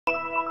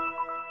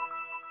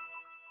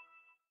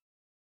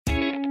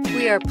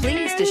We are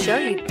pleased to show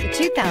you the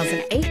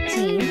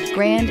 2018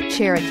 Grand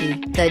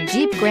Cherokee. The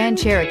Jeep Grand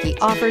Cherokee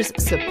offers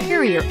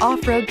superior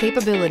off-road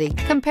capability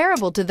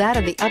comparable to that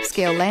of the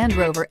upscale Land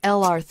Rover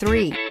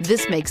LR3.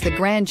 This makes the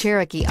Grand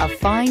Cherokee a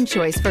fine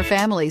choice for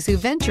families who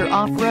venture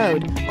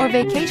off-road or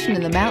vacation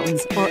in the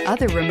mountains or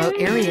other remote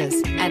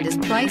areas, and is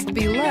priced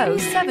below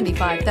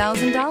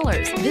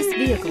 $75,000. This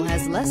vehicle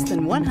has less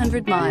than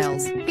 100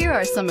 miles. Here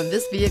are some of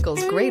this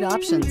vehicle's great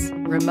options: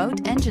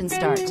 remote engine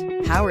start,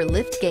 power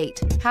lift gate,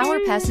 power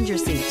passenger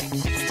seat,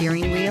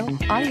 steering wheel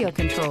audio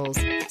controls,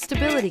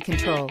 stability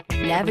control,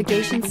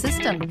 navigation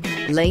system,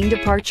 lane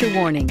departure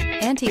warning,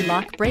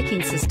 anti-lock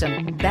braking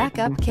system,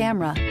 backup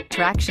camera,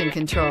 traction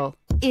control.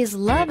 Is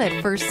love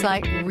at first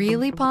sight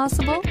really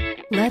possible?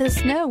 Let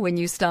us know when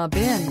you stop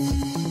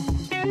in.